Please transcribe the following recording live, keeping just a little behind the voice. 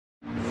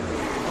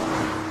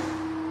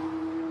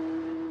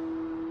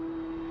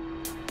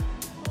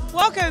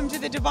Welcome to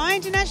the Dubai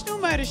International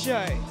Motor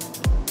Show.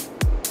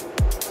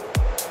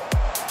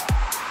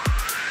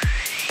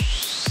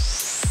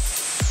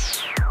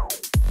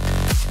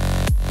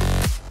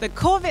 The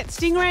Corvette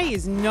Stingray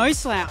is no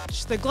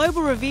slouch. The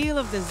global reveal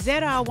of the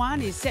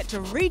ZR1 is set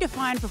to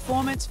redefine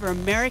performance for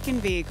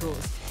American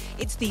vehicles.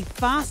 It's the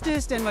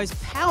fastest and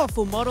most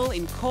powerful model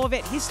in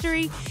Corvette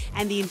history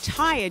and the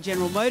entire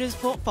General Motors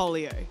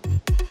portfolio.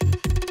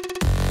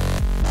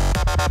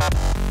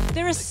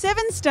 There are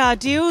 7-star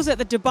deals at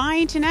the Dubai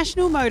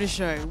International Motor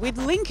Show, with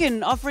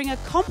Lincoln offering a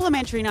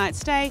complimentary night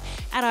stay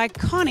at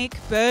iconic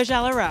Burj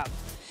Al Arab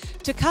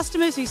to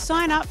customers who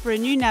sign up for a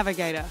new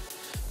Navigator.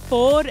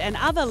 Ford and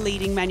other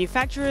leading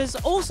manufacturers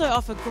also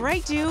offer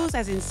great deals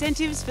as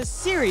incentives for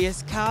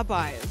serious car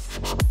buyers.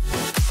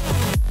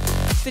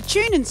 The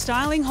Tune and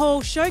Styling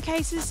Hall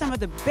showcases some of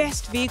the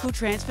best vehicle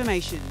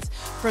transformations,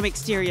 from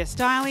exterior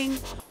styling,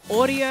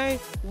 audio,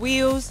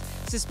 wheels,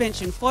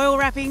 suspension foil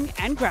wrapping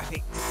and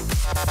graphics.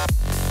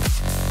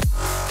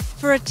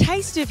 For a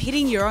taste of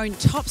hitting your own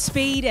top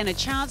speed and a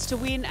chance to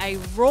win a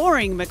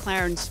roaring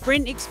McLaren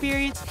Sprint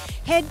experience,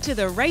 head to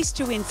the Race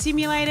to Win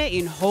simulator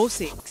in Hall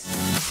 6.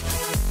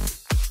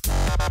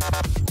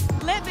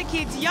 Let the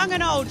kids young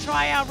and old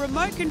try our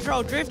remote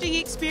control drifting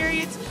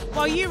experience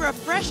while you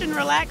refresh and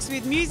relax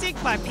with music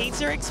by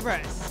Pizza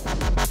Express.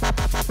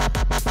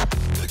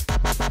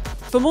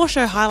 For more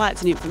show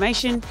highlights and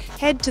information,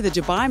 head to the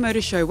Dubai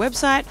Motor Show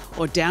website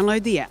or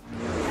download the app.